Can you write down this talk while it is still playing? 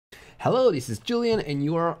Hello, this is Julian and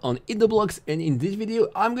you are on EatTheBlocks, and in this video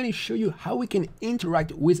I'm going to show you how we can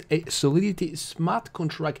interact with a Solidity smart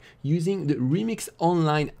contract using the Remix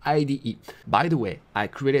Online IDE. By the way, I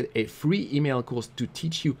created a free email course to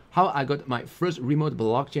teach you how I got my first remote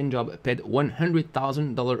blockchain job paid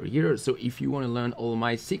 $100,000 a year. So if you want to learn all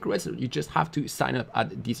my secrets, you just have to sign up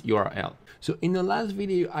at this URL. So in the last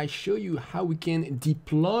video, I show you how we can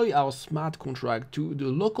deploy our smart contract to the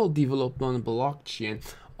local development blockchain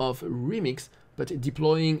of Remix, but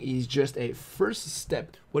deploying is just a first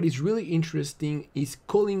step. What is really interesting is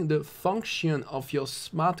calling the function of your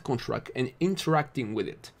smart contract and interacting with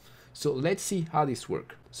it. So let's see how this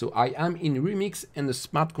works. So I am in Remix, and the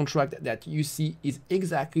smart contract that you see is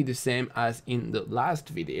exactly the same as in the last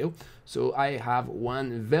video. So I have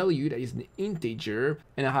one value that is an integer,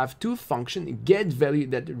 and I have two functions, get value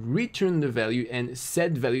that return the value and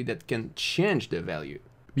set value that can change the value.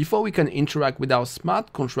 Before we can interact with our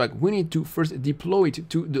smart contract, we need to first deploy it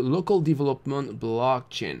to the local development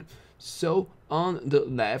blockchain. So on the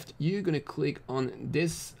left, you're going to click on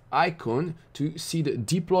this icon to see the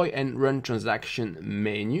deploy and run transaction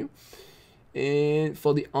menu. And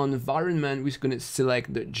for the environment, we're going to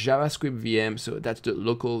select the JavaScript VM. So that's the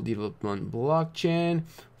local development blockchain.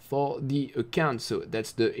 For the account, so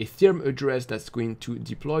that's the Ethereum address that's going to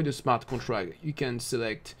deploy the smart contract. You can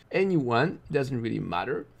select anyone, it doesn't really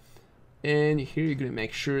matter. And here you're going to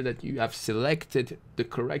make sure that you have selected the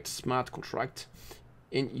correct smart contract,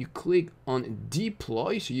 and you click on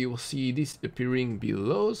deploy. So you will see this appearing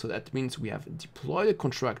below. So that means we have deployed the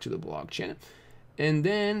contract to the blockchain. And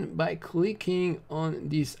then by clicking on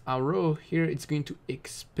this arrow here, it's going to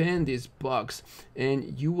expand this box,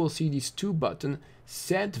 and you will see these two buttons,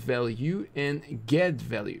 set value and get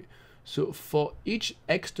value. So for each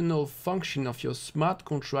external function of your smart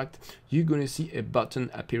contract, you're going to see a button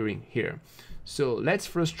appearing here. So let's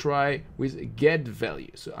first try with get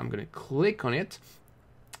value. So I'm going to click on it,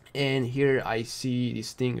 and here I see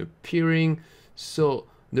this thing appearing. So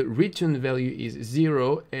the return value is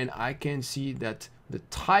 0, and I can see that the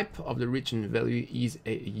type of the return value is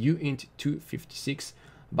a uint 256.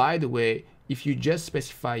 By the way, if you just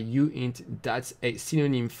specify uint, that's a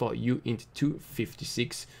synonym for uint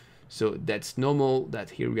 256. So that's normal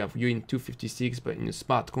that here we have uint 256, but in a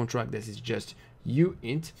smart contract, this is just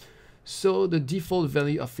uint. So the default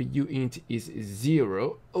value of a uint is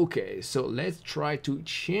 0. Okay, so let's try to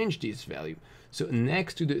change this value. So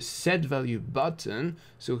next to the set value button,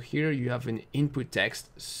 so here you have an input text.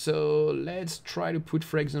 So let's try to put,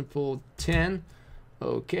 for example, 10.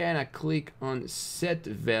 Okay, and I click on set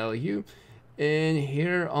value. And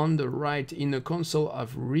here on the right in the console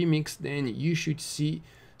of Remix, then you should see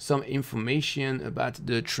some information about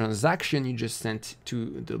the transaction you just sent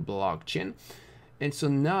to the blockchain. And so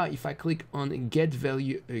now if I click on get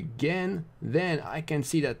value again, then I can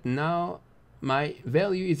see that now my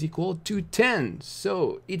value is equal to 10.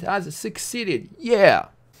 So it has succeeded. Yeah.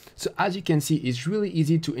 So as you can see, it's really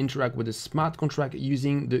easy to interact with the smart contract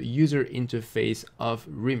using the user interface of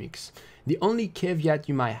Remix. The only caveat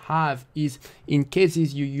you might have is in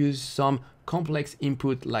cases you use some complex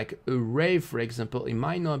input like array, for example, it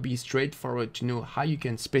might not be straightforward to know how you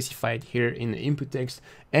can specify it here in the input text,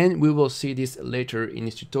 and we will see this later in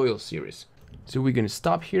this tutorial series. So we're going to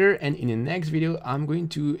stop here, and in the next video I'm going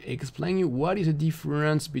to explain you what is the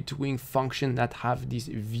difference between functions that have this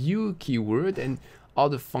view keyword and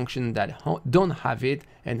other functions that don't have it,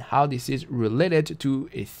 and how this is related to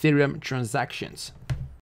Ethereum transactions.